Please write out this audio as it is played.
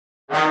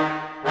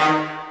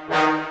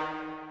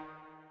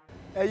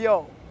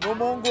Eyo,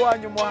 n'umuhungu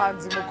wanyu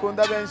umuhanzi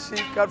mukunda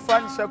benshi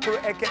Kuri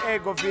aka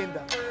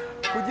Govinda.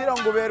 Kugira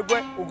ngo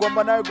uberwe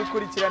ugomba nawe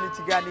gukurikirana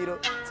ikiganiro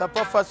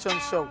Tsapa Fashion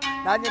Show.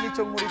 Nanjye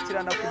nicyo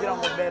nkurikirana kugira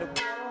ngo uberwe.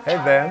 Hey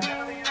there,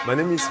 my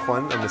name is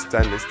Juan, I'm a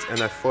stylist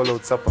and I follow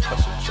Tsapa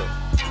Fashion Show.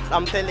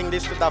 I'm telling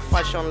this to the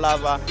fashion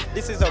lover.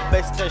 This is the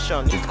best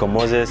station. It's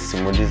Moses,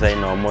 I'm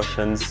designer of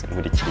motions,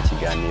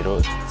 Ikiganiro,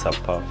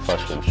 Tsapa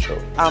Fashion Show.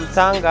 I'm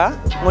Tanga,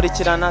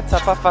 Murikirana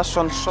Tsapa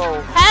Fashion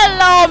Show.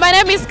 Hello, my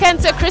name is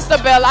Kente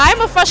Christabel.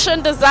 I'm a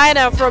fashion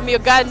designer from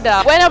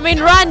Uganda. When I'm in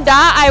Rwanda,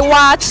 I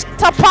watch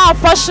Tsapa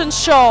Fashion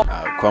Show.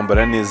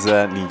 Kwambara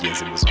neza ni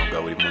ingenzi mu buzima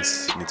bwa buri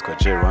munsi.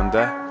 Nitwa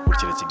Rwanda,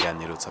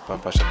 Ikiganiro, Tsapa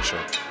Fashion Show.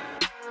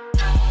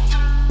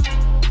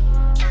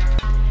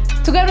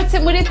 Tugarutse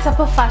muri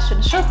Tsapa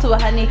Fashion Show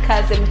tubahani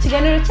ikaze mu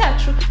kiganiro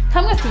cyacu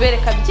hamwe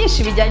tubereka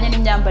byinshi bijyanye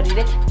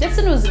n'imyambarire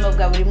ndetse n'ubuzima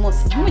bwa buri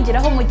munsi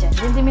ntimugiraho mujya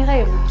ndi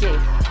Mihaye mubyeyi.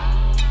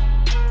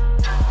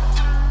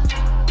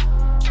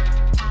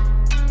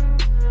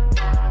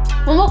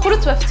 Mu makuru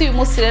tubafite uyu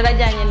munsi rero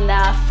ajyanye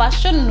na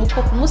fashion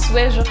nuko ku munsi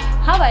w'ejo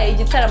habaye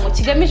igitaramo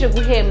kigamije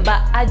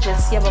guhemba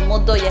agency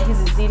y'abamodo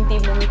yahize izindi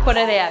mu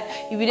mikorere yayo.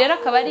 Ibi rero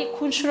akaba ari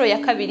ku nshuro ya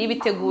kabiri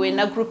biteguwe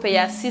na groupe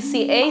ya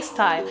CCA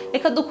Style.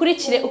 Reka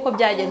dukurikire uko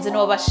byagenze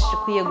n'ababashije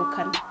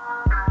kuyegukana.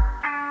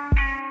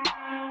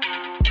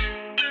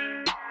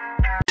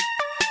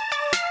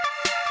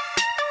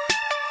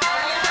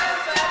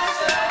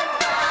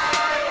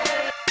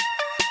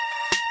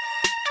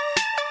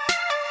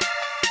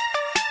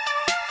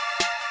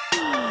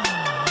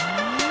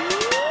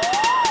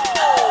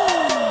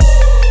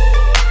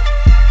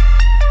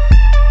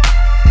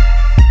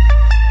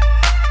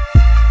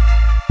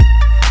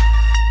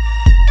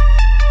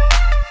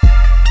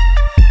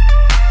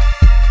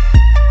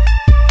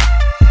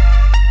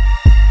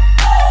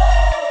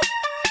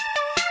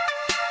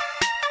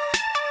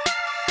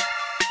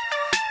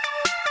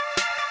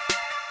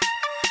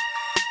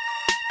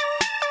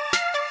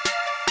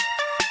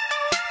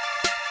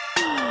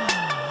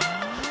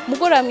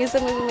 Mugora mwiza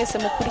mwese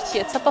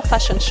mukurikiye Tsapa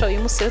Fashion Show uyu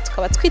munsi rero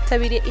tukaba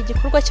twitabiriye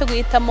igikorwa cyo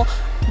guhitamo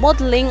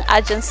modeling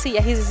agency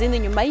yahize izindi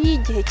nyuma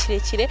y'igihe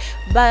kirekire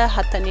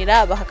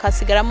bahatanira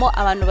bahakasigaramo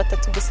abantu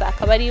batatu gusa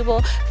akaba ari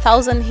bo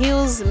Thousand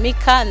Hills,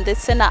 Mika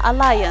ndetse na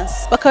Alliance.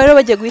 Bakaba rero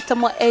bagiye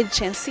guhitamo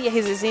agency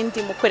yahize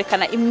izindi mu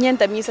kwerekana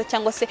imyenda myiza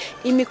cyangwa se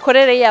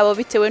imikorere yabo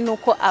bitewe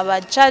nuko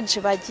aba judge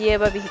bagiye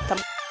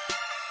babihitamo.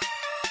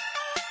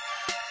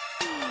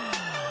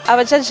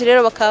 Abajaji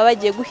rero bakaba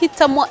bagiye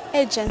guhitamo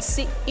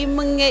agency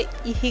imwe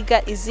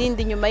ihiga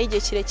izindi nyuma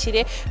y'igihe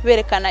kirekire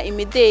berekana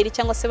imideli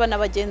cyangwa se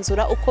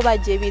banabagenzura uko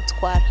bagiye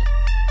bitwara.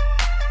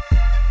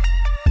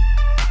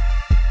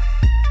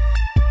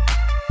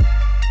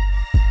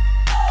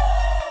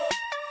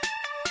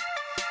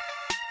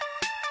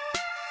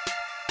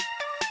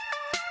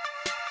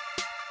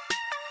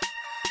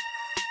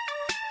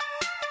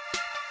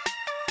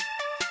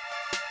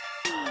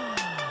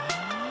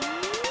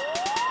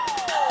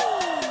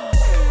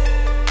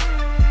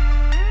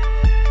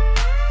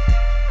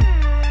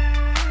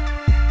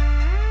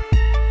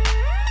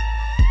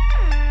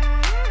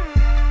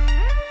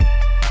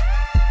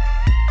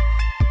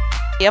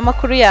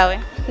 Amakuru yawe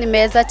ni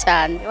meza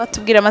cyane.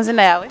 Watubwira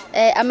amazina yawe?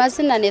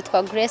 Amazina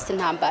nitwa Grace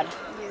Ntambara.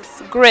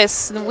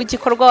 Grace,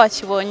 igikorwa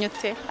wakibonye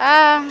ute?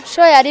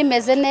 Show yari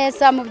imeze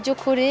neza mu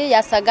by'ukuri,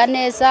 yasaga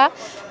neza.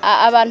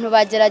 Abantu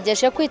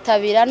bagerageje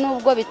kwitabira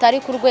nubwo bitari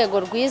ku rwego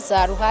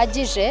rwiza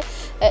ruhagije,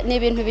 ni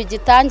ibintu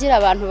bigitangira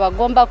abantu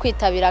bagomba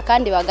kwitabira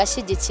kandi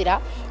bagashyigikira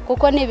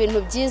kuko ni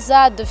ibintu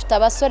byiza. Dufite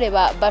abasore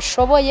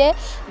bashoboye,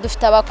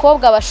 dufite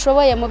abakobwa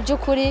bashoboye, mu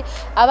by'ukuri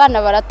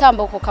abana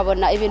baratambuka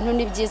ukabona ibintu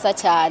ni byiza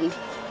cyane.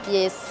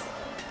 Yes.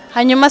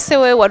 Hanyuma se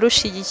we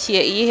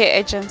warushigikiye iyihe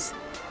agency?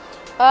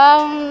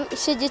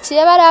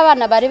 Shigikiye bari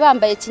abana bari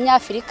bambaye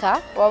kinyafrika,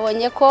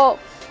 wabonye ko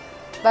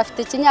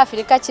bafite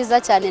kinyafrika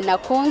cyiza cyane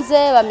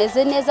nakunze,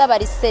 bameze neza,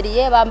 bari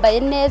seriye, bambaye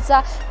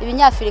neza,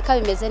 ibinyafrika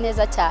bimeze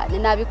neza cyane,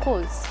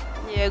 nabikunze.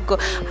 Yego.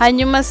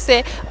 Hanyuma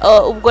se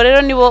ubwo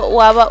rero nibo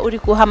waba uri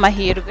guha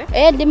amahirwe?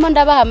 Ndimo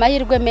ndabaha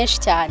amahirwe menshi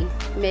cyane.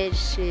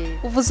 Menshi.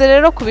 Uvuze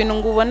rero ku bintu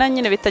ngubona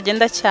nyine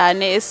bitagenda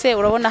cyane, ese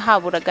urabona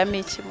haburagamo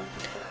iki?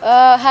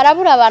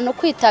 Harabura abantu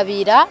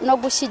kwitabira no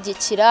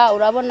gushyigikira.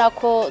 Urabona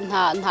ko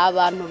nta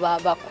bantu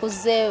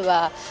bakuze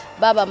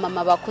baba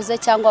mama bakuze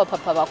cyangwa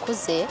papa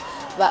bakuze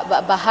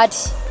bahari.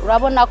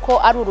 Urabona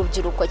ko ari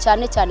urubyiruko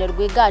cyane cyane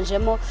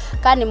rwiganjemo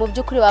kandi mu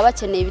by'ukuri baba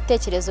bakeneye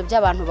ibitekerezo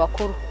by'abantu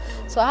bakuru.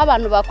 So aho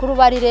abantu bakuru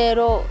bari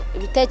rero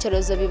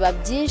ibitekerezo biba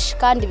byinshi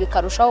kandi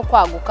bikarushaho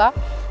kwaguka.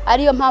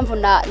 Ariyo mpamvu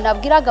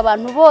nabwiraga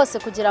abantu bose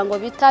kugira ngo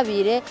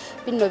bitabire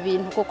bino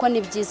bintu kuko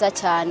ni byiza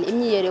cyane.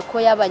 Imyiyereko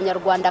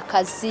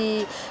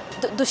y'abanyarwandakazi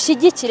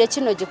dushyigikire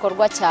kino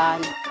gikorwa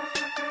cyane.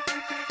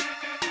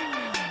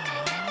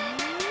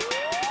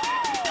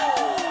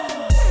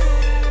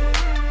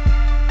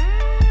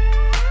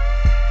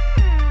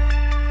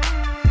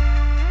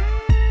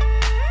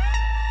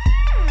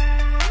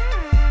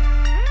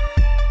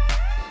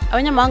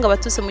 abanyamahanga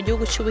baturutse mu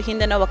gihugu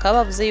cy'Ubuhinde nabo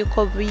bakaba bavuze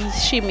yuko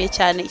bishimiye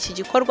cyane iki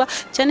gikorwa,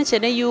 cyane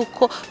cyane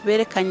yuko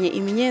berekanye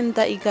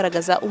imyenda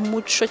igaragaza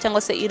umuco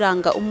cyangwa se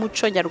iranga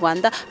umuco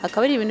nyarwanda,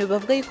 akaba ari ibintu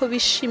bavuga yuko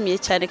bishimiye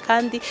cyane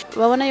kandi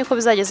babona yuko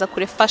bizageza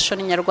kure fashion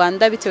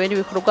nyarwanda bitewe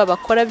n'ibikorwa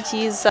bakora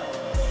byiza.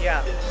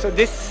 Yeah, so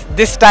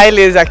this style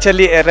is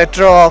actually a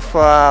retro of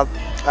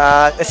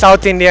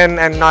South Indian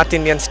and North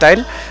Indian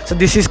style. So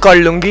this is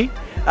called lungi,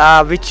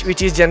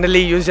 which is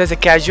generally used as a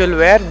casual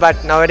wear,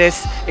 but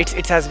nowadays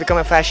it has become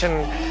a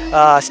fashion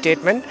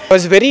statement. I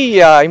was very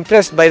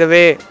impressed by the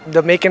way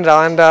the Make in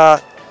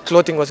Rwanda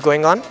clothing was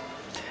going on.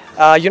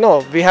 You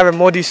know, we have a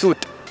Modi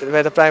suit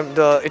where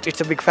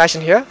it's a big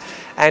fashion here,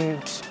 and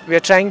we are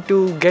trying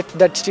to get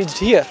that stitched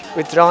here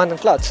with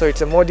Rwandan cloth. So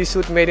it's a Modi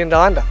suit made in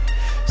Rwanda.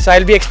 So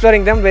I'll be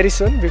exploring them very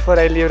soon before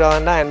I leave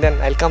Rwanda, and then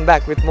I'll come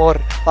back with more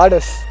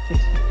orders.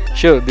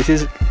 Sure, this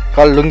is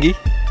called lungi,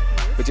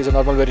 which is a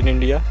normal wear in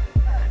India,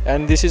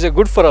 and this is a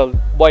good for all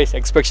boys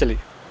especially.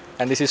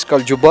 And this is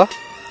called jubba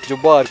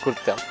or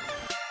kurta.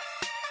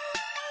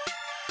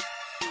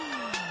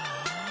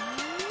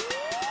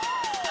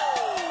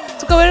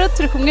 Tukaba rero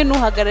turi kumwe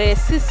n'uhagarariye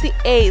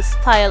CCA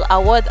Style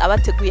Award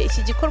abateguye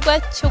iki gikorwa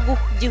cyo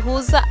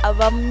gihuza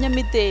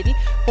abanyamideli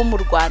bo mu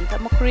Rwanda.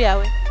 Amakuru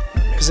yawe?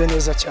 Meze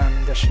neza cyane,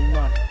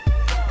 ndashimana.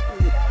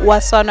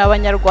 Wasobanura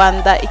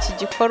abanyarwanda iki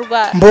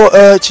gikorwa?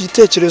 Iki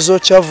gitekerezo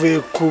cyavuye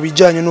ku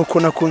bijyanye nuko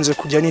nakunze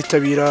kujya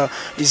nitabira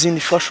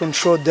izindi fashion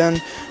show,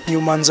 then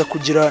nyuma nza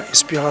kugira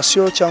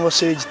inspiration cyangwa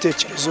se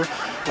igitekerezo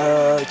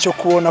cyo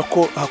kubona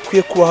ko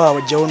hakwiye kuba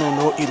habajyaho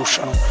noneho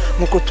irushanwa,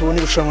 nkuko tubona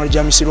irushanwa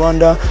rya Miss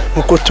Rwanda,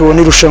 nkuko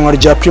tubona irushanwa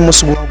rya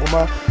Primus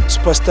Guma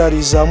Superstar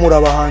izamura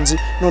abahanzi.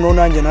 Noneho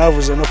nanjye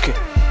naravuze okay,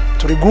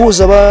 turi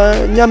guhuza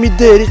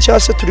abanyamideli cyangwa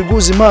se turi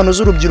guhuza impano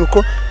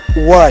z'urubyiruko,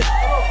 why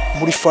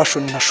muri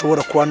fashion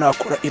ntashobora kuba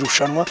nakora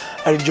irushanwa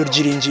ari ryo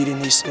ryiringiri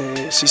ni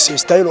CCA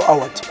Style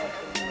Award.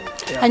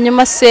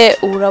 Hanyuma se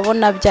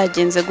urabona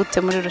byagenze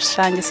gute muri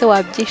rusange? Se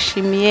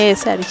wabyishimiye?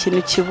 Se hari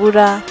ikintu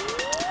kibura?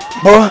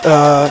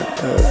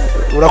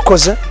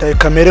 Urakoze,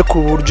 ndakamere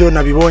ku buryo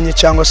nabibonye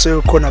cyangwa se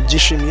uko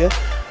nabyishimiye.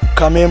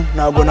 Kamem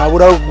ntabwo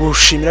nabura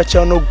gushimira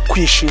cyangwa no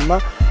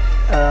kwishima.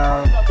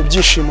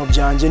 Ibyishimo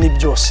byanjye ni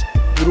byose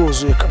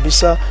biruzuye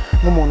kabisa.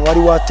 N'umuntu wari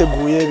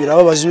wateguye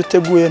birababaza iyo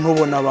uteguye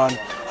ntubona abantu,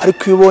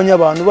 ariko iyo ubonye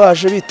abantu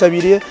baje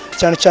bitabiriye,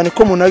 cyane cyane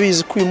ko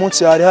munabizi ko uyu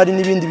munsi hari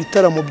n'ibindi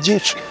bitaramo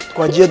byinshi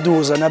twagiye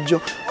duhuza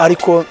nabyo,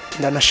 ariko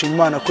ndanashima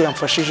Imana ko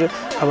yamfashije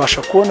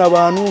abasha kubona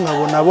abantu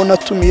nkabona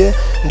atumiye,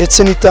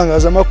 ndetse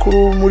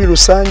n'itangazamakuru muri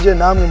rusange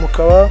namwe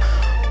mukaba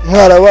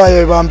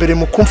mwarabaye ba mbere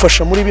mu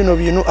kumfasha muri bino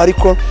bintu,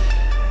 ariko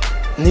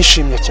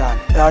nishimye cyane.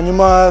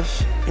 Hanyuma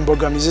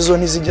imbogamizi zo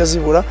ntizijya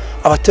zibura,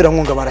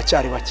 abaterankunga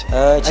baracyari bake.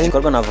 Iki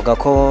gikorwa navuga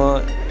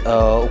ko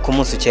uko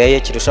umunsi ukeye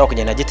kirushaho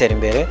kugenda gitera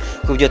imbere,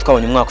 kuko ibyo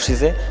twabonye umwaka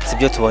ushize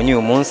sibyo tubonye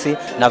uyu munsi.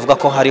 Navuga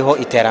ko hariho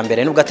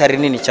iterambere nubwo atari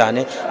rinini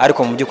cyane,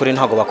 ariko mu by'ukuri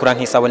ntago bakura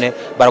nk'isabune,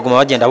 baraguma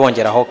bagenda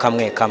bongeraho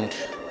kamwe kamwe.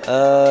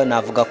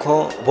 Navuga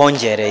ko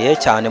bongereye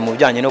cyane mu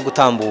bijyanye no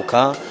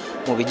gutambuka,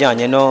 mu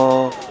bijyanye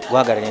no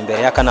guhagarara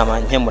imbere y'akanama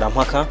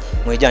nkemurampaka,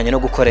 mu bijyanye no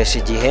gukoresha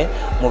igihe,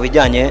 mu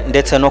bijyanye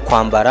ndetse no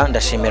kwambara.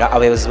 Ndashimira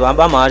abayobozi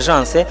b'ama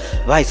agence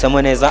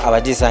bahisemo neza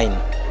aba design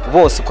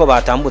bose uko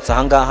batambutse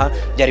aha ngaha.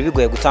 Byari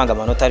bigoye gutanga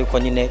amanota, ariko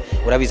nyine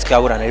urabizi ko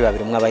yaburana ari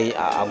babiri umwe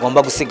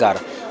agomba gusigara,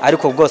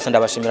 ariko bwose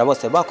ndabashimira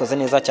bose bakoze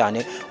neza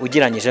cyane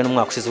ugiranyije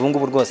n'umwaka ushize. Ubu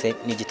ngubu rwose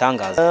ni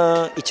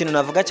igitangaza. Ikintu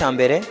navuga cya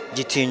mbere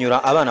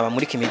gitinyura abana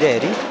bamurika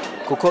imideli,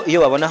 kuko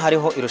iyo babona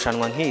hariho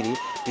irushanwa nk'iri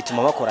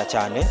bituma bakora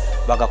cyane,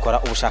 bagakora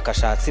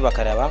ubushakashatsi,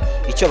 bakareba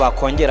icyo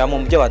bakongeramo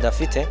mu byo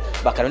badafite,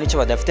 bakareba n'icyo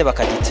badafite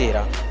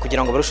bakagitira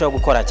kugira ngo barusheho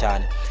gukora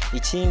cyane.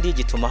 Ikindi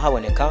gituma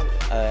haboneka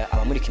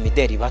abamurika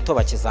imideli bato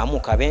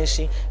bakizamuka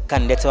benshi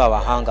kandi ndetse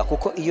babahanga,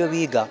 kuko iyo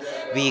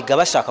biga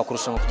bashaka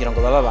kurushanwa kugira ngo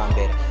babe aba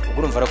mbere. Ubwo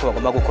urumva rero ko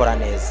bagomba gukora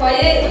neza.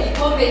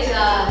 Igikombe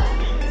cya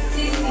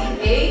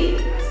CCA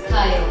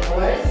Style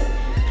Awards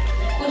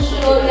ku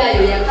nshuro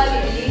yayo ya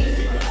kabiri,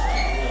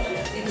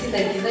 itsinda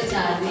ryiza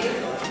cyane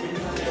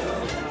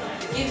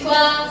yitwa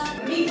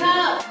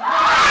bita.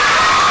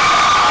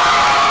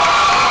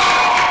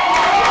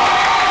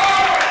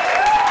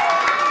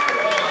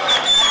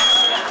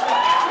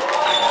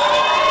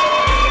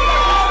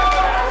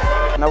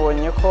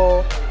 Nabonye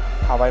ko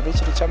habaye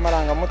ikintu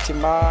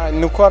cy'amarangamutima,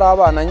 nuko ari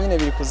abana nyine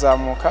biri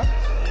kuzamuka,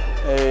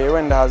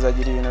 wenda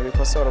hazagira ibintu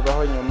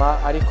bikosorwaho nyuma,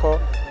 ariko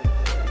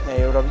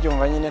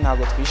urabyumva nyine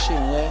ntabwo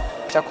twishimye.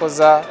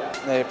 Cyakoza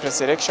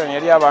pre-selection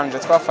yari yabanje,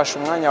 twafashe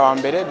umwanya wa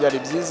mbere, byari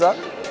byiza.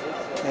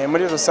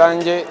 Muri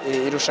rusange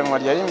irushanwa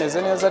ryari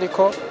rimeze neza,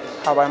 ariko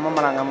habayemo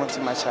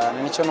amarangamutima cyane,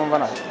 nicyo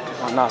numva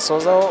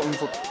nasozaho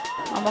mvuga.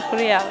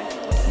 Amakuru yawe?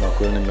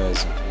 Amakuru ni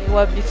meza.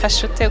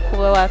 Wabifashe ute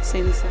kuba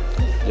watsinze?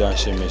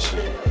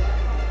 Yashimishije.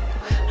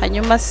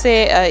 Hanyuma se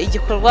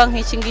igikorwa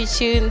nk'iki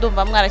ngiki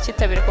ndumva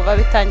mwarakitabira kuva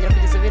bitangira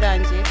kugeza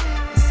birangiye,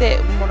 se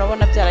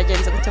murabona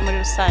byaragenze gute muri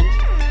rusange?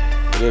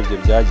 Urebye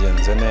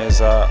byagenze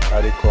neza,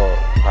 ariko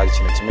hari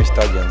ikintu kimwe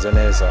kitagenze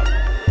neza,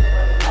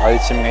 hari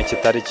kimwe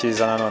kitari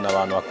cyiza nanone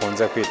abantu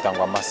bakunze kwita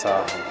ngo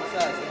amasaha.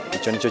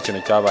 icyo nicyo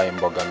kintu cyabaye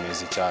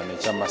imbogamizi cyane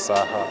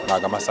cy'amasaha,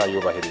 ntabwo amasaha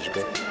yubahirijwe,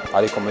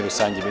 ariko muri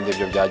rusange ibindi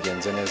byo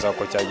byagenze neza,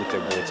 uko cyari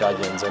giteguye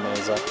cyagenze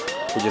neza,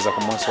 kugeza ku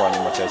munsi wa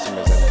nyuma cyari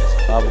kimeze neza.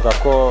 Navuga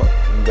ko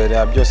mbere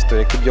ya byose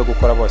tureka ibyo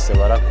gukora, bose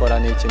barakora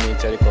n'iki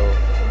n'iki, ariko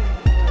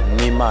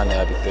n'Imana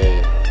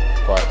yabiteye.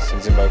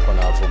 Sinzi mba yuko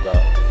navuga,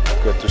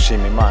 twe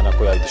dushima Imana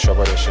ko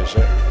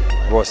yadushoboresheje,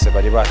 bose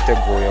bari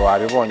bateguye,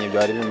 wabibonye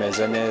byari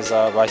bimeze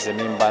neza,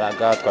 bashyizemo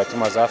imbaraga, twari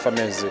tumaze hafi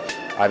amezi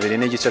 2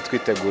 n'igice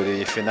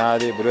twiteguriye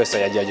finali, buri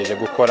wese yagerageje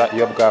gukora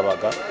iyo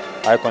bwabaga,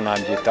 ariko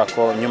nabyita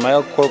ko nyuma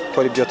yo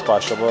gukora ibyo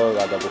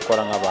twashoboraga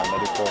gukora nk'abantu,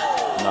 ariko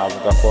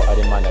navuga ko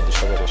ari Imana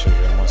yadushoboresheje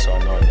uyu munsi wa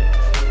none.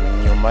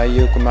 Nyuma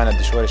y'uko Imana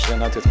yadushoboresheje,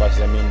 natwe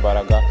twashyizemo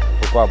imbaraga,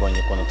 kuko wabonye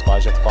ukuntu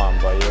twaje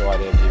twambaye,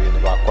 warebye ibintu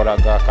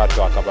bakoraga, kandi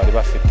bakaba bari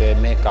bafite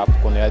make up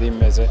ukuntu yari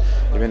imeze,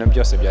 ibintu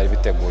byose byari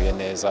biteguye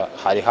neza,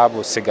 hari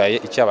habusigaye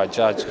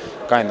icy'abajaji,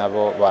 kandi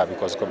nabo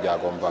babikoze uko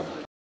byagombaga.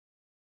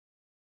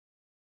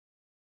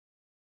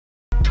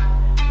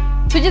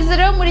 Tugeze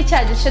rero muri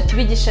cya gice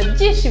tubigisha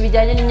byinshi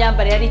bijyanye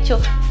n'imyambarire, ari cyo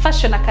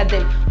Fashion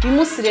Academy. Uyu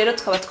munsi rero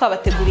twaba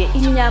twabateguriye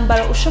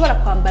imyambaro ushobora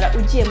kwambara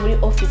ugiye muri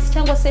office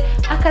cyangwa se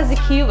akazi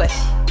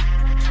kiyubashye.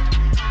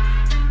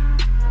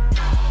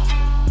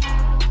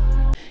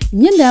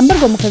 Imyenda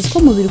yambarwa mu kazi ko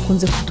mubiri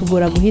kunze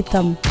kutugora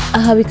guhitamo.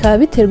 Aha bikaba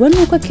biterwa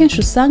n'uko akenshi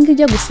usanga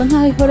ijya gusa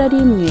nkaho ihora ari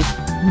imwe,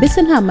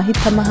 mbese nta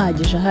mahitamo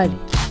ahagije ahari.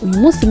 Uyu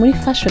munsi muri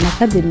Fashion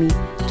Academy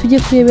tugiye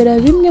kurebera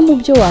bimwe mu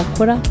byo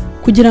wakora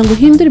kugira ngo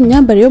uhindure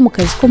imyambarire yo mu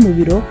kazi ko mu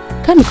biro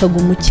kandi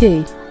ukaguma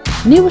ukeye.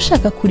 Niba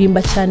ushaka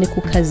kurimba cyane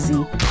ku kazi,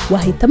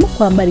 wahitamo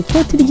kwambara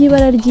ikoti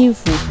ry'ibara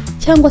ry'ivu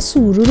cyangwa se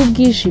ubururu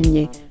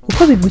bwijimye,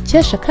 kuko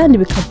bigukesha kandi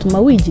bikatuma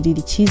wigirira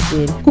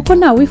icyizere, kuko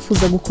nta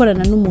wifuza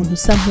gukorana n'umuntu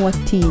usa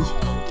nk'uwatiye.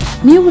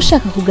 Niba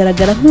ushaka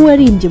kugaragara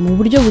nk'uwarimbye mu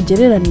buryo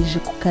bugereranije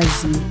ku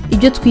kazi,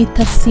 ibyo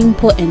twita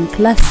simple and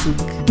classic,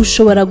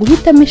 ushobora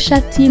guhitamo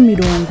ishati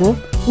y'imirongo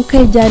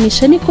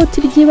ukayijyanisha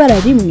n'ikoti ry'ibara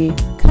rimwe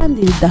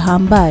kandi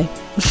ridahambaye.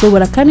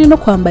 Ushobora kandi no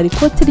kwambara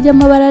ikoti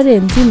ry'amabara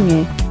arenze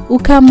imwe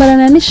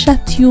ukambarana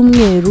n'ishati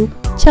y'umweru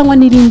cyangwa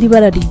n'irindi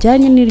bara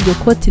rijyanye n'iryo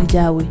koti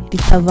ryawe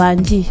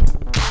ritavangiye.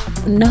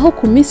 Naho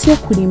ku minsi yo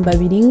kurimba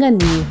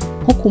biringaniye,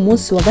 nko ku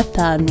munsi wa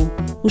 5,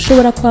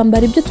 ushobora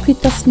kwambara ibyo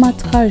twita smart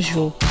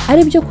casual,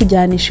 ari byo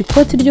kujyanisha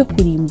ikoti ryo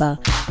kurimba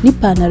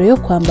n'ipantaro yo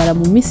kwambara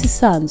mu minsi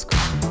isanzwe.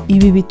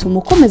 Ibi bituma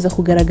ukomeza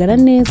kugaragara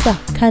neza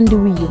kandi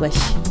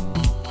wiyubashye.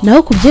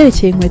 Naho ku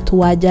byerekeye inkweto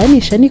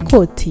wajyanisha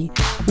n'ikoti,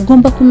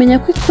 ugomba kumenya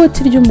ko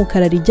ikoti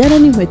ry'umukara rijyana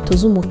n'inkweto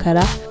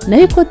z'umukara,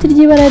 naho ikoti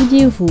ry'ibara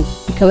ry'ivu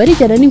rikaba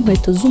rijyana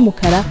n'inkweto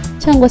z'umukara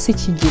cyangwa se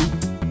ikigina.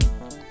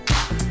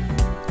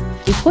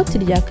 Ikoti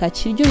rya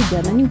kaki ryo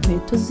rijyana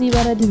n'inkweto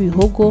z'ibara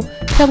ry'ibihogo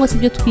cyangwa se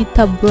ibyo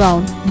twita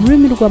brown mu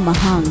rurimi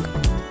rw'amahanga.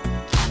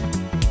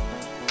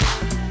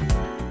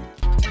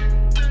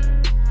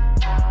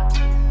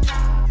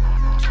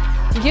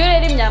 Ngiyo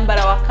rero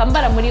imyambaro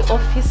wakambara muri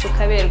office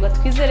ukaberwa.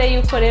 Twizere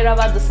yuko rero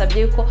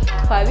abadusabye yuko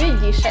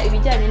twabigisha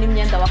ibijyanye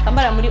n'imyenda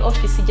wakambara muri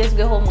office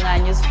igezweho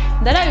mwanyuzwe.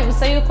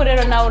 Ndanabibutsa yuko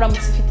rero nawe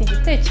uramutse ufite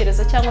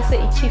igitekerezo cyangwa se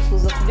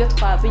icyifuzo ku byo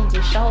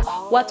twabigishaho,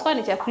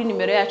 watwandikira kuri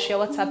nimero yacu ya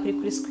WhatsApp iri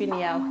kuri screen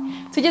yawe.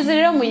 Tugeze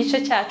rero mu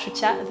gice cyacu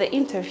cya The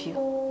Interview.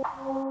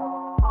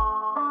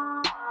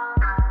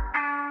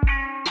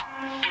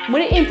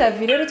 Muri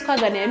interview rero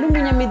twaganiriye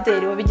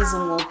n'umunyamideli wabigize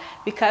umwuga,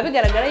 bikaba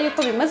bigaragara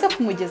yuko bimaze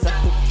kumugeza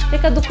kure.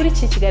 Reka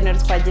dukurikire ikiganiro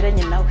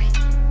twagiranye nawe.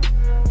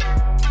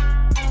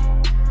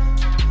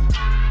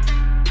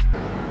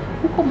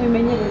 Uko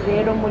mubimenyereye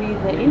rero muri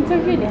The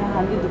Interview ni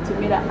hahandi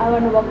dutumira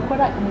abantu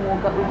bakora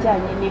umwuga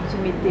ujyanye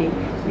n'iby'imideli.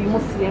 Uyu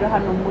munsi rero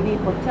hano muri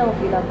Hotel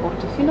Villa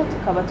Portofino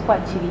tukaba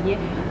twakiriye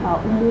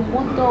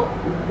umumodo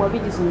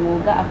wabigize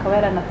umwuga, akaba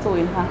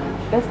yaranatowe nka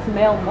Best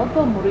Male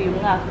Model muri uyu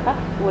mwaka.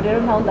 Uwo rero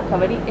nta wundi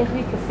akaba ari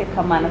Eric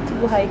Sekamana.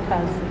 Tuguhaye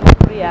ikaze.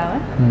 Kuri yawe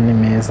ni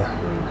meza.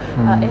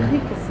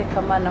 Eric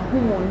Sekamana,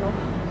 nk'umuntu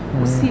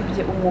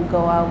usibye umwuga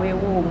wawe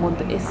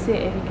w'ubumodo, ese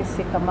Eric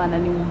Sekamana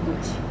ni muntu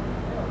ki?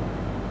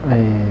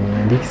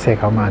 Eric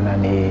Sekamana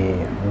ni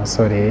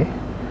umusore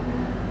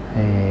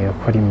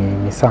ukora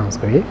imirimo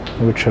isanzwe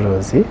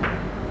y'ubucuruzi,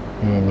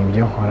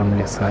 nibyo nkora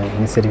muri rusange,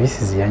 ni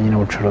serivisi zijyanye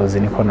n'ubucuruzi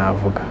niko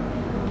navuga.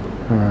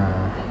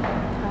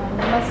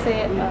 Hanyuma se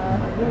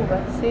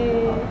wubatse,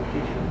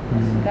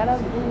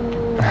 garabu?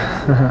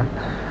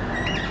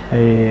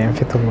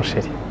 Mfite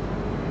umusheri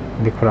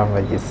ndi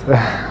kurambagiza.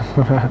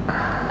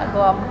 Ntabwo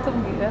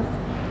wamutubwira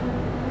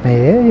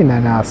se?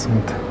 Na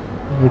Asumta,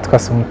 yitwa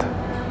Asumta.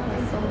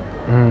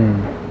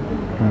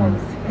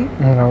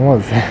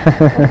 Muramuzi.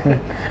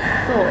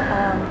 So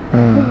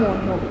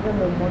nk'umuntu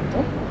w'umumodo,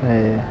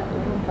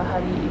 urumva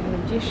hari ibintu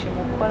byinshi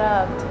mukora,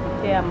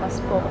 activite,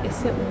 amasiporo.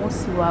 Ese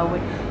umunsi wawe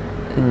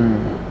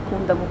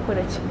ukunda gukora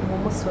iki? Mu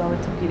munsi wawe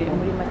tubwire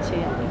muri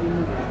makeya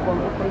ibintu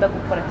ukunda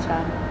gukora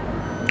cyane.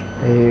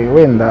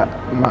 Wenda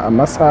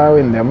amasaha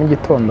wenda ya mu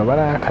gitondo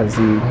bari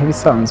akazi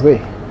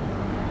nk'ibisanzwe,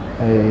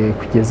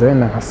 kugeza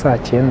wenda nka saa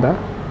 9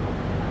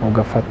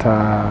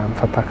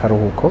 mfata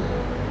akaruhuko.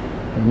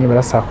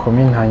 Nibara saa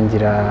 10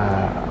 ntangira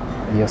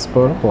iyo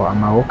siporo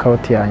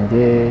workout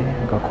yanjye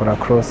ugakora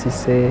cross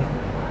se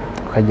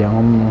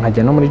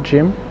nkajya no muri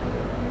gym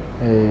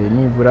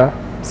nibura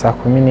saa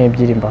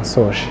 12 mba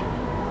nsoje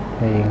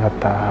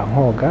nkataha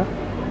nkoga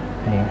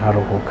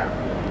nkaruhuka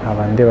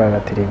nkaba ndeba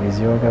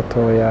televiziyo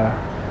gatoya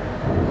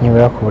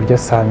nibura ku buryo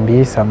saa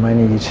 2 saa 8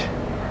 n'igice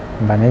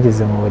mba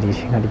nageze mu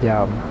buriri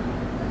nkaryama.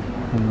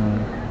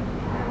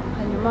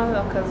 Hanyuma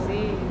akazi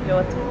ibyo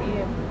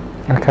watubwiye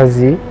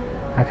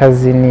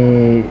akazi ni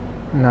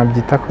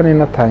nabyita ko ni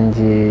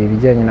natangiye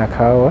ibijyanye na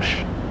car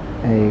wash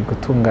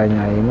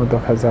gutunganya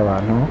imodoka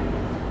z'abantu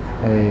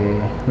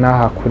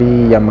naha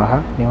kuri Yamaha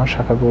niho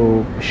nshaka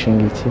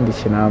gushinga ikindi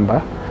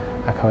kinamba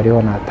akaba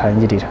ariho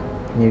natangirira.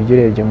 Nibyo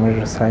urebye muri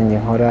rusange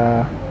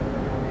nkora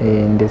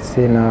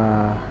ndetse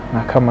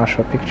na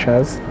commercial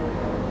pictures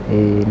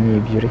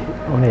nibyo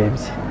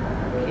urebye.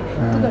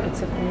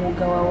 Tugarutse ku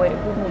mwuga wawe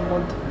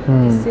w'umumodo,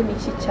 ese ni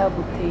iki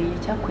cyaguteye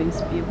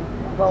cyakwensipiye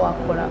kuba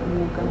wakora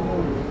umwuga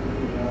nk'uwo?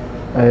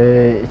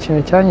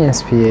 Ikintu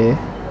cyanyensipiye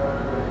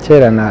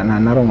kera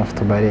nari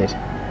umufutubarere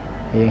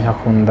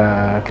nkakunda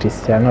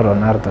Cristiano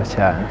Ronaldo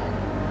cyane.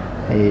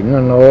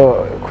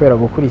 Noneho kubera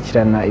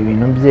gukurikirana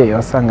ibintu bye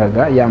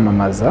wasangaga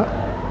yamamaza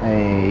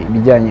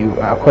ibijyanye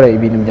akora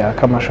ibintu bya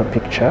commercial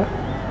picture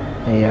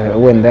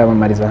wenda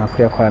yamamariza nka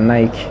kuri akora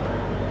Nike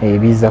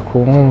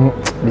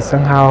bisa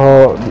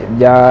nkaho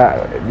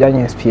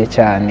byanyensipiye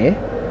cyane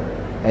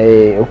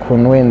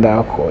ukuntu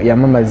wenda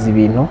yamamaza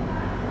ibintu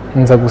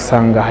nza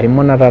gusanga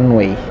harimo na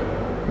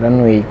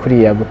runway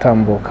kuriya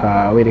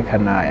gutambuka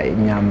werekana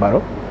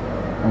imyambaro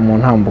mu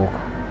ntambuko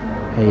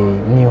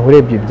ni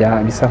urebye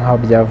bisa nkaho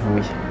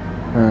byavuye.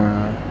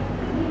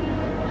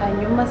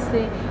 Hanyuma se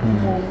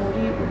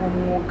muri uwo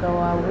mwuga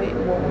wawe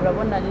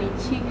urabona ni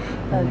iki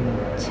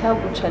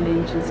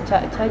cyaguchallenges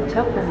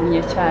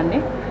cyakuvunye cyane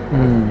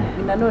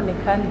nanone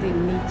kandi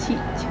ni iki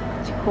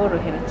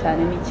kikorohera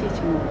cyane ni iki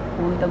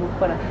ukunda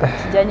gukora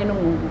kijyanye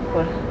n'umwuga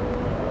ukora?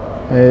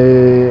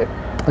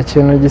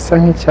 Ikintu gisa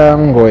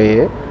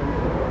nk'icyangoye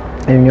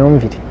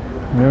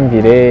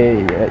imyumvire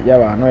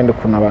y'abantu wenda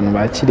ukuntu abantu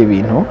bakira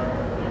ibintu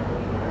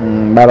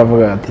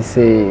baravuga ati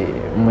se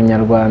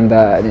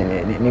umunyarwanda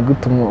ni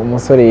gute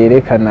umusore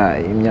yerekana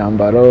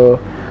imyambaro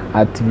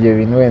ati ibyo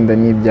bintu wenda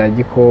ni ibya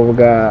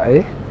gikobwa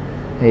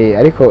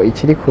ariko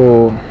ikiri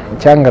ku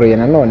cyangaruye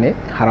nanone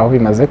hari aho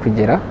bimaze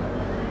kugera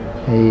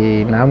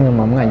namwe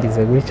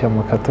mwagize gutya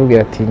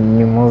mukatubwira ati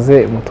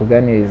nimuze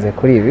mutuganirize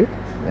kuri ibi.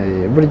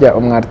 Burya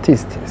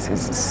umwartiste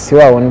si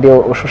wa wundi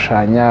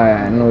ushushanya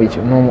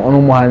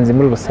n'umuhanzi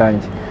muri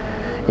rusange.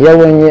 Iyo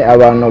abonye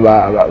abantu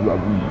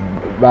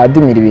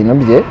badumira ibintu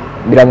bye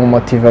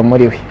biramumotiva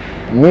muri we.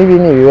 Nibi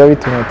biba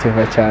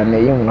bitumotiva cyane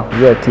iyo umuntu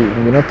akubwira ati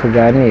ngwino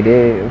tuganire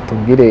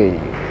utubwire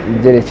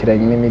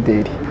ibyerekeranye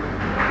n'imideli.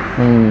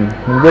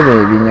 Nibyo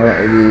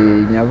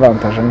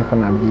binyavantaje niko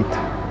nabyita.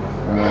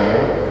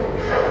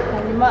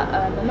 Hanyuma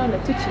nanone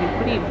tukiri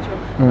kuri ibyo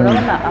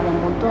urabona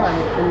abamodo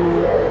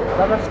ukuntu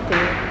baba bafite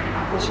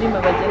regime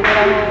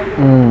bagenderaho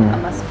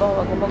amasiporo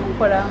bagomba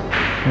gukora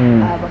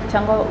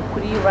cyangwa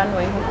kuri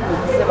runway nk'uko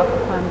bivuze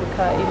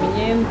bakakwambika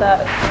imyenda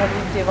hari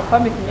igihe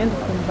bakwambika imyenda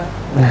ukumva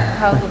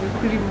ntabwo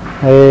bikurimo.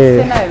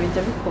 Ese nawe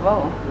bijya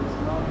bikubaho?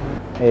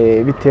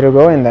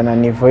 Biterwa wenda na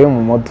nivo yo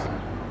mu modo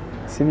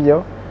sibyo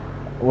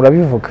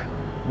urabivuga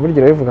burya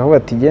urabivuga aho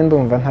bati genda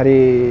umva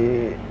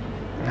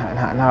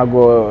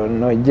ntago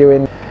nogewe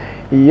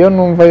iyo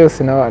numva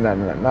yose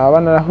naba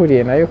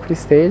narahuriye nayo kuri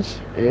stage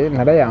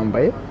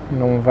narayambaye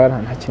numva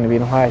nta kintu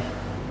bintwaye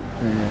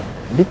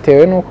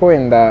bitewe nuko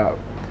wenda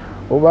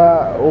uba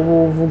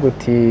uvuga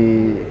uti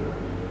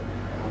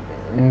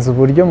inzu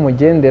uburyo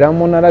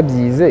mugenderamo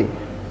narabyize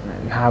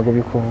ntago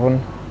bikuvuna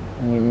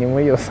ni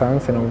muri iyo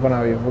sanse numva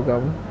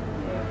nabivugamo.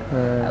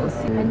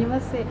 Hanyuma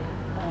se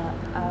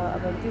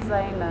aba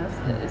designers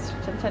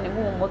cyane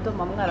nk'umumodo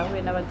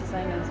mwarahuye n'aba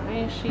designers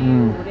benshi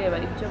ureba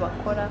ibyo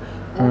bakora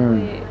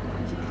wowe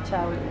giti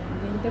cyawe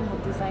ninde mu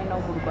designer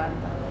wo mu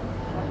Rwanda?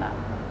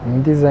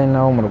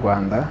 Designer wo mu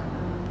Rwanda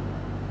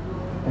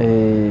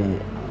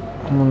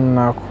umuntu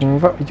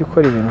nakumva ujya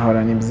ukora ibintu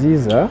hora ni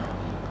byiza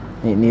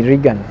ni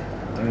Regan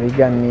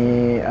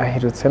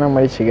aherutse no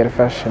muri Kigali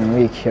Fashion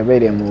Week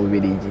yabereye mu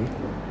Bubiligi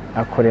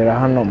akorera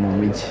hano mu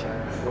mujyi.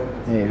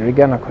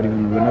 Regan akora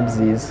ibintu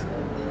byiza.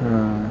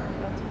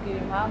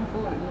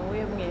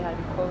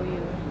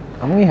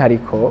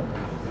 Umwihariko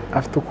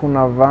afite ukuntu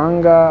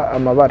avanga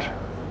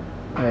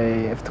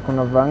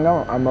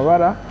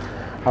amabara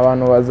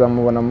abantu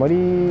bazamubona muri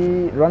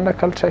Rwanda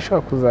culture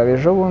ishobora kuzaba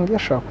ejo bundi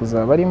ashobora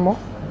kuzaba arimo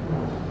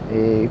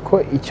ko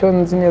icyo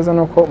nzi neza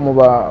nuko mu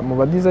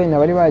ba designer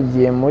bari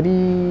bagiye mu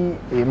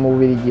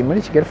Bubiligi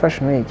muri Kigali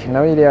Fashion Week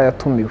nawe yari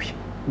yatumiwe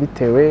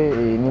bitewe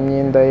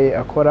n'imyenda ye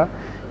akora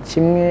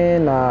kimwe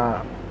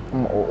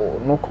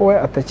nuko we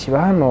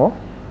atakiba hano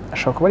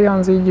ashobora kuba ari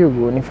hanze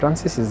y'igihugu ni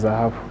Francis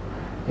Zahabu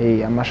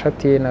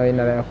amashati ye nawe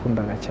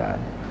narayakundaga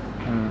cyane.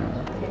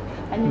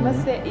 Hanyuma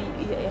se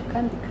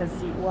kandi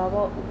kazi waba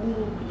ubu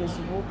kugeza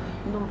ubu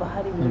ndumva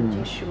hari ibintu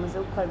byinshi umaze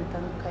gukora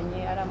bitandukanye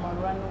ari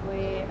amaruranwe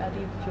ari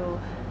ibyo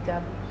bya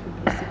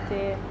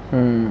publicité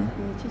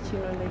ni iki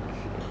kintu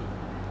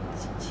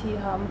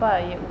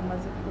kihambaye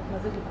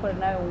umaze gukora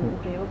nawe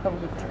ureba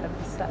ukavuga uti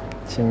kabisa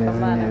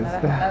Sekamana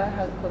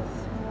narahakoze.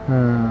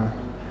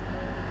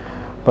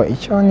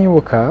 Icyo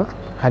nibuka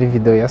hari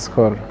video ya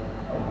Skol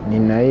ni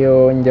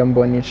nayo njya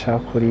mbona ica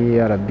kuri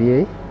RBA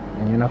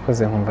niyo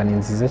nakoze nkumva ni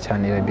nziza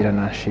cyane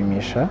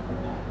biranashimisha.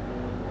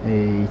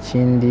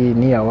 Ikindi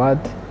ni award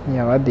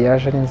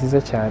yaje ari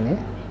nziza cyane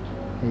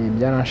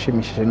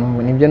byanashimishije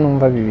nibyo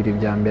numva bibiri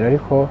bya mbere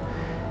ariko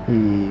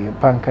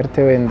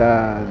pancarte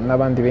wenda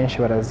n'abandi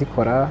benshi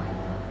barazikora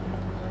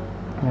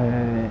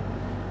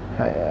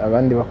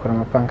abandi bakora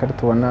amapancarte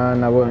ubona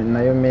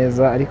nayo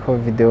meza ariko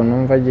video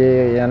numva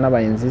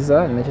yanabaye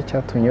nziza nacyo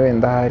cyatumye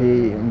wenda hari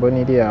mbona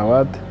iri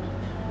award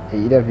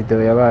iriya video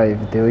yabaye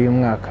video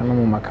y'umwaka no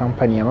mu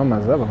makampani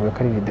yamamaza bavuga ko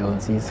ari video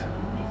nziza.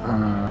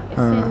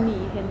 Ese ni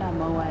ihe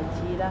nama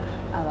wagira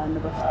abantu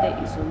bafite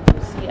izo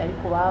nzozi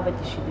ariko baba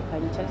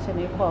bagishidikanya cyane cyane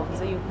yuko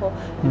bavuze yuko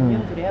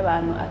imyumvire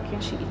y'abantu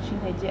akenshi ica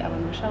intege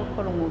abantu bashaka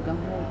gukora umwuga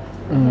nk'uwo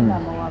ihe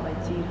nama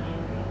wabagira?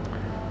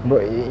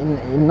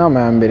 Inama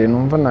ya mbere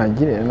numva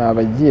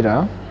nabagira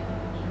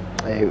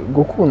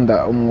gukunda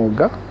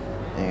umwuga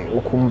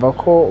ukumva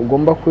ko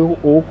ugomba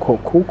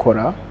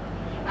kuwukora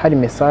hari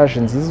message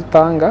nziza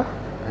utanga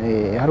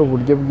hari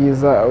uburyo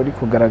bwiza uri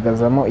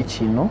kugaragazamo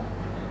ikintu.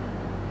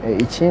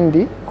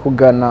 Ikindi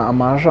kugana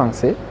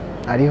ama-agence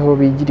ariho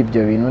bigira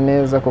ibyo bintu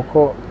neza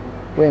kuko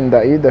wenda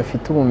iyo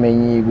udafite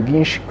ubumenyi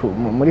bwinshi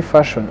muri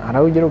fashion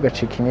arawugera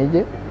ugacika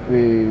intege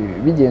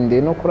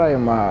bigendeye no kuri ayo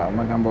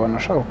magambo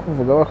banashaka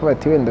kuvuga bako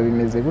bati wenda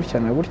bimeze gutya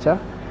na gutya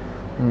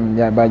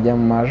bajya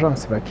mu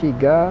ma-agence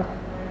bakiga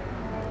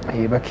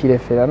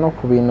bakirefera no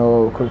ku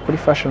bintu kuri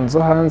fashion zo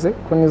hanze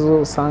ko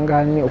nizo usanga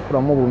hani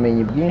ukuramo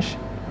ubumenyi bwinshi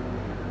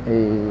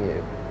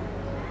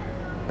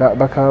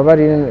bakaba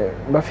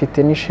bafite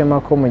n'ishema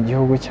ko mu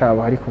gihugu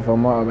cyabo hari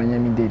kuvamo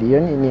abanyamideli. Iyo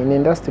ni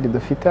industry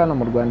dufite hano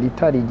mu Rwanda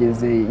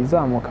itarigeze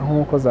izamuka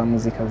nk'uko za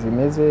muzika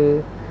zimeze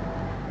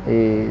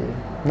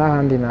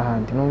n'ahandi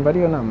numva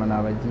ariyo nama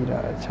nabagira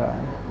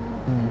cyane.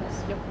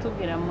 Sibyo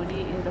kutubwira muri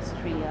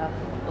industry ya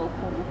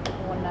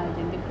ubona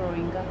agenda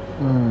growinga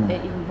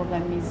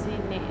imbogamizi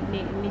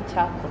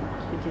n'icyakorwa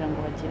kugira ngo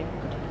bagere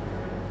kure.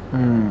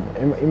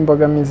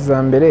 Imbogamizi za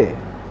mbere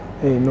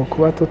ni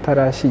ukuba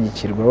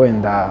tutarashyigikirwa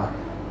wenda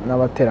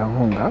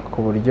n'abaterankunga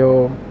ku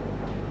buryo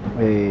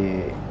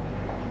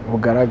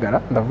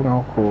bugaragara ndavuga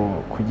nko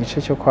ku gice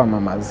cyo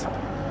kwamamaza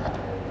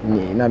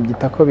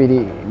nabyita ko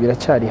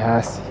biracyari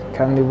hasi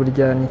kandi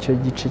burya nicyo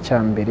gice cya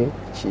mbere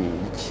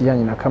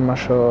kijyanye na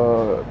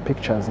commercial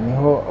pictures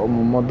niho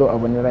umumodo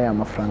abonera ya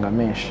mafaranga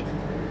menshi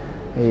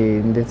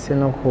ndetse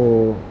no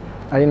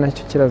ari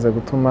nacyo kiraza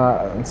gutuma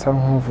nsa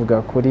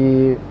nk'uvuga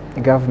kuri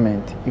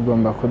government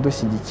igomba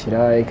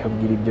kudushyigikira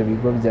ikabwira ibyo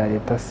bigo bya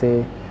leta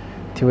se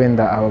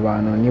wenda aba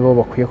bantu nibo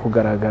bakwiye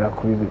kugaragara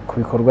ku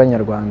bikorwa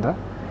nyarwanda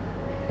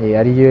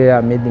ariyo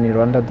ya made in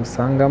Rwanda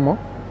dusangamo.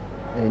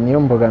 Niyo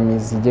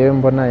mbogamizi igiye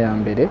mbona ya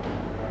mbere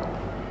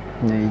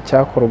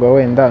icyakorwa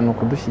wenda ni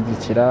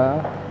ukudushyigikira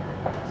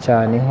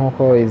cyane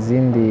nk'uko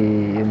izindi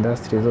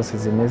industry zose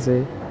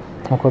zimeze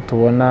nk'uko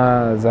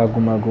tubona za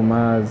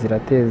gumaguma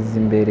zirateza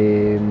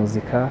imbere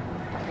muzika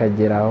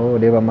ikageraho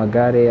ureba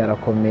amagare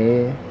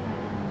arakomeye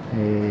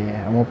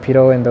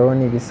umupira wenda wo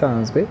ni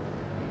ibisanzwe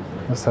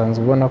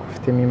usanzwe ubona ko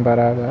ufitemo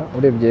imbaraga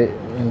urebye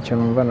nicyo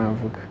numva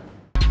navuga.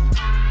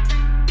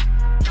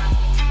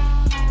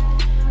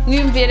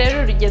 Mwiyumviye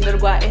rero urugendo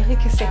rwa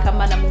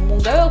Sekamana mu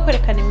mwuga we wo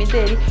kwerekana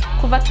imideli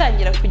kuva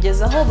atangira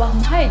kugeza aho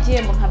bamuhaye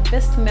igihembo nka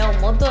Best Male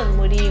Model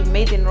muri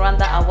Made in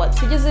Rwanda Awards.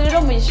 Tugeze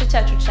rero mu gice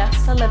cyacu cya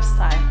Celeb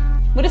Style.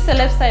 Muri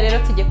Celeb Style rero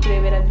tujye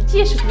kurebera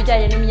byinshi ku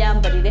bijyanye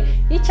n'imyambarire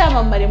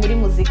y'icyamamare muri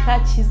muzika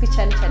kizwi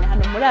cyane cyane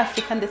hano muri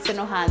Afurika ndetse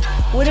no hanze.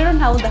 Ubu rero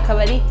nta wundi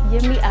akaba ari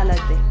Yemi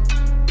Alade.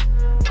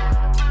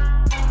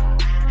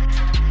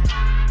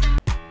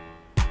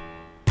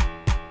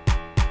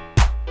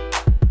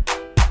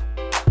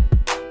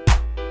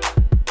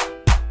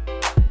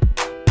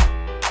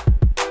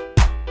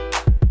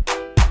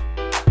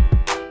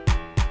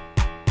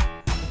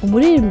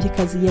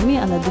 umuririmbyikazi Yemi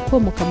Alade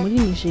ukomoka muri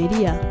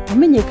Nigeria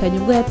wamenyekanye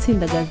ubwo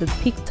yatsindaga The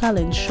Peak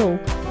Talent Show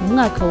mu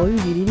mwaka wa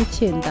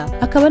 2009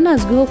 akaba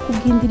anazwiho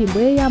kubw'indirimbo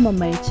ye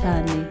yamamaye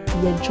cyane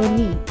ya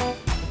Johnny.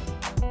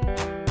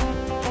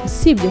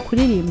 Usibye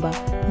kuririmba,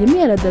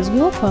 Yemi Alade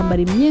azwiho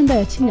kwambara imyenda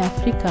ya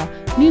Kinyafurika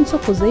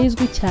n'insokozo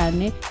yizwi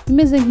cyane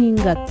imeze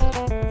nk'ingata.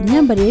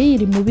 Imyambarire ye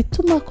iri mu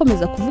bituma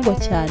akomeza kuvugwa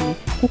cyane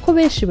kuko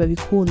benshi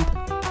babikunda.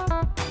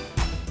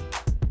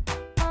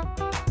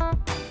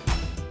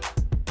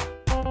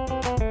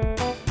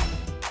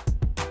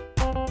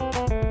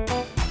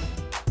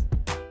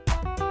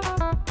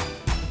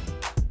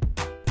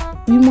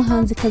 Uyu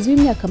muhanzikazi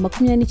w'imyaka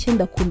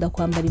 29 akunda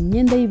kwambara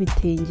imyenda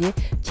y'ibitenge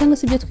cyangwa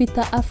se ibyo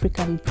twita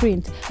African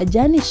print,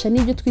 ajyanisha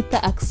n'ibyo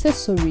twita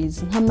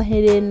accessories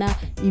nk'amaherena,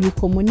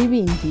 ibikomo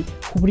n'ibindi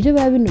ku buryo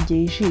biba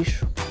binogeye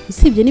ijisho.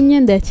 Usibye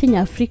n'imyenda ya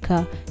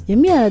Kinyafurika,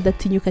 Yemi Alade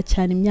atinyuka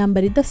cyane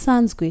imyambaro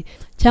idasanzwe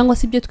cyangwa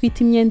se ibyo twita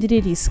imyenda iri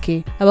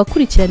risque.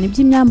 Abakurikirana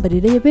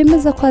iby'imyambarire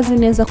bemeza ko azi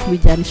neza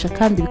kubijyanisha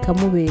kandi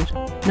bikamubera.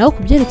 Naho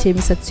kubyerekeye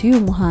imisatsi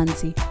y'uyu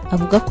muhanzi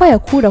avuga ko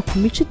ayakura ku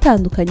mico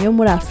itandukanye yo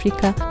muri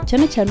Afurika,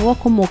 cyane cyane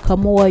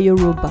uwakomokamo wa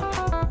Yoruba.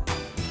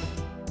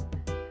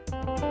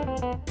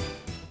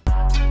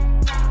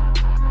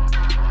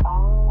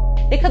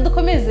 Reka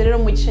dukomeze rero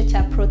mu gice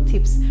cya Pro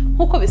Tips.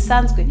 Nkuko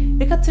bisanzwe,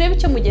 reka turebe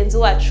icyo mugenzi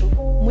wacu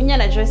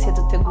Munyana Joyce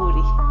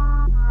yaduteguriye.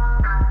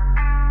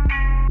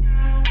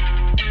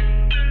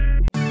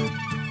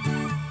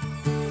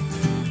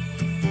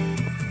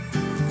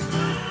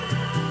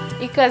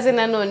 Ikaze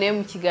nanone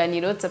mu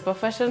kiganiro Tsapa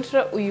Fashion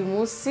Show. Uyu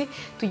munsi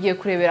tugiye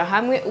kurebera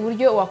hamwe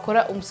uburyo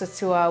wakora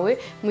umusatsi wawe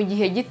mu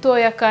gihe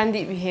gitoya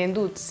kandi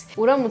bihendutse.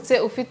 Uramutse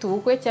ufite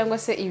ubukwe cyangwa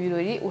se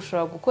ibirori,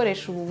 ushobora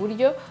gukoresha ubu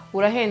buryo,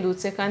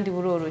 burahendutse kandi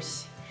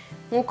buroroshye.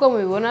 Nkuko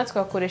mubibona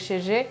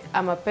twakoresheje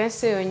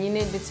amapense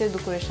yonyine ndetse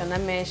dukoresha na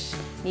meshi.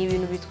 Ni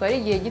ibintu bitwara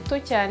igihe gito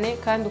cyane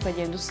kandi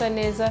ukagenda usa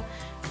neza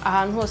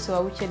ahantu hose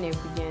waba ukeneye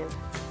kugenda.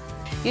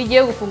 Iyo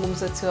ugiye gufunga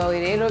umusatsi wawe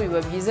rero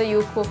biba byiza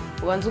yuko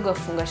ubanza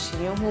ugafunga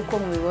shinyo. Nkuko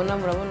mubibona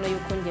murabona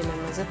yuko njye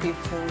namaze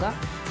kuyifunga,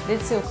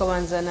 ndetse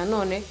ukabanza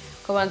nanone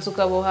ukabanza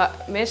ukaboha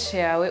meshi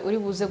yawe uri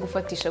buze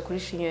gufatisha kuri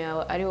shinyo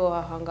yawe ariho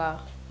ahangaha.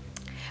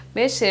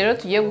 Meshi rero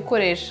tugiye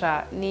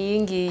gukoresha ni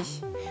iyi ngiyi.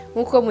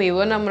 Nkuko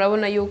mubibona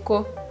murabona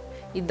yuko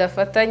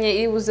idafatanye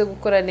iri buze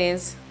gukora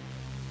neza.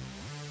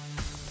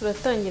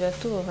 Turatangira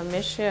tuboha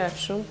meshi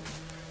yacu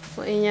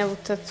mu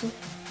inyabutatu.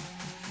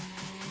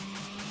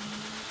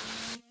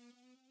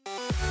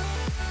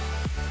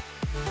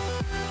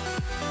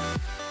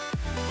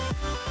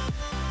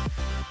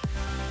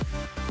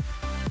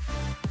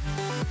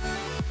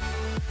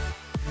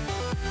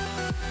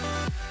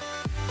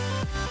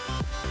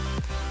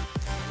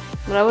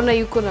 Murabona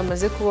yuko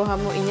namaze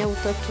kubohamo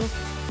inyabutatu.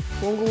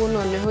 Ubungubu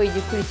noneho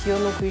igikurikiyeho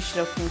no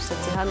kuyishyira ku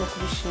musatsi hano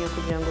kuri shinyo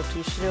kugira ngo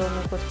tuyishireho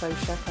nk'uko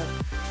twabishakaga.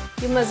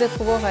 Iyo umaze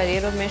kuboha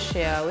rero meshi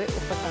yawe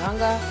ufata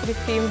ahangaha kuri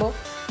fimbo,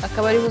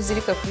 akaba ariho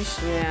uzirika kuri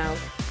shinyo yawe.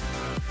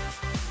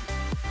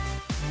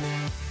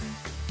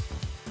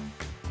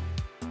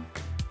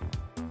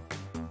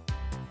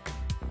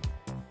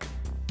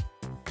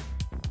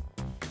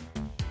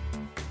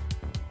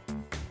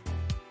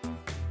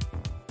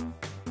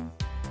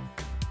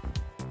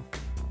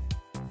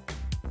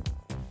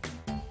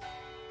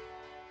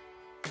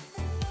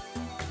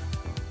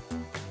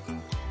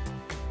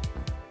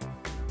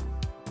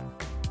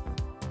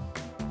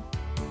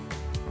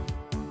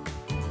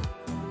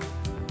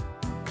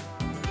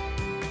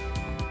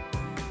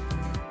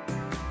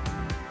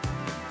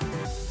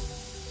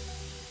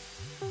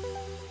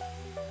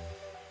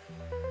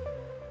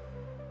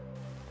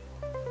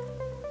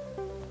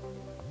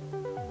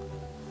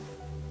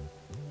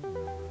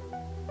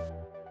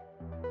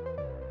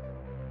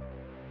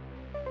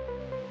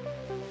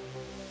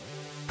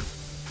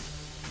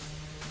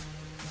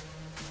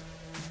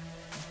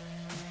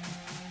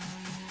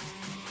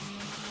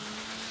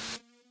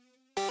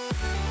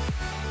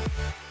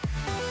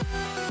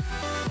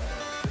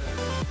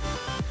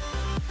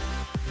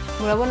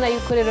 Murabona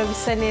yuko rero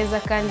bisa neza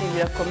kandi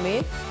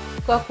birakomeye.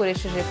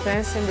 Twakoresheje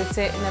pense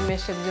ndetse na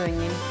meshe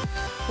byonyine.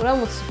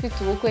 Uramutse ufite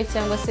ubukwe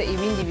cyangwa se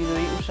ibindi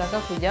birori ushaka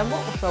kujyamo,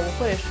 ushobora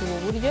gukoresha ubu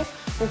buryo.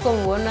 Uko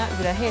mubona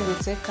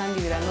birahendutse kandi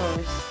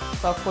biranoroshye.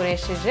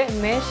 Twakoresheje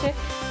meshe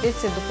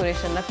ndetse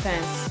dukoresha na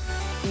pense.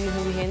 Ibintu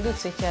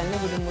bihendutse cyane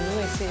buri muntu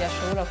wese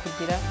yashobora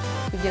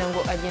kugira ngo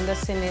agende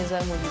ase neza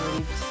mu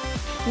birori bye.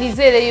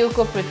 Nizere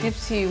yuko Pro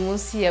Tips uyu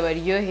munsi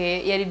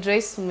yabaryoheye. Yari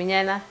Joyce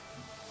Munyana,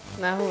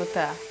 naho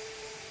utaha.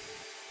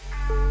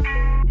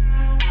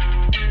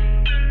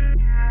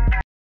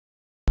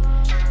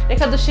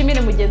 Reka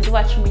dushimire mugenzi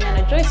wacu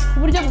Munyana Joyce ku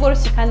buryo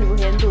bworoshye kandi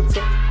buhendutse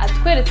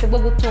atweretse bwo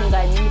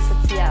gutunganya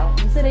imisatsi yawe.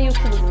 Nizere yuko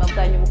ubuzima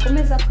bwanyu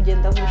bukomeza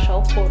kugenda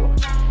burushaho koroha.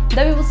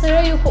 Ndabibutsa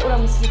rero yuko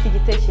uramutse ufite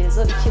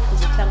igitekerezo,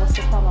 icyifuzo cyangwa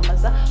se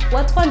kwamamaza,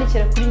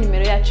 watwandikira kuri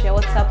nimero yacu ya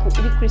WhatsApp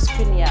iri kuri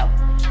screen yawe.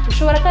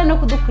 Ushobora kandi no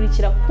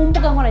kudukurikira ku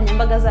mbuga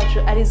nkoranyambaga zacu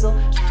arizo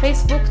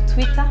Facebook,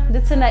 Twitter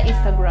ndetse na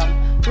Instagram.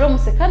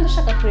 Uramutse kandi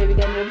ushaka kureba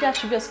ibiganiro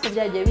byacu byose uko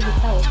byagiye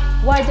bihitaho,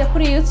 wajya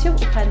kuri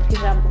YouTube ukandika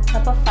ijambo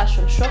Tsapa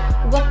Fashion Show,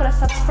 ugakora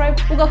subscribe,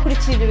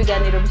 ugakurikira ibyo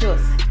biganiro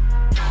byose.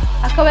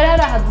 Akaba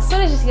rero aha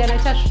dusoreje ikiganiro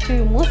cyacu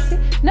cy'uyu munsi.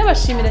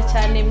 Nabashimira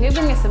cyane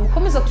mwebwe mwese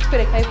mukomeza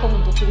kutwereka yuko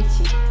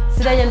mudukurikiye.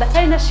 Siragenda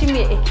kandi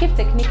nashimiye equipe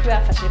technique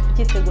bafashije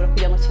kugitegura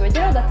kugira ngo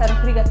kibageraho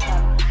 5/5.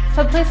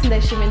 Fabrice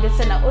ndayishimiye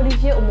ndetse na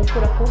Olivier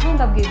umukura ku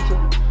buhanga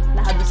bw'ibyuma.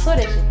 Naha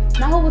dusoreje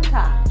naho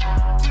ubutaha.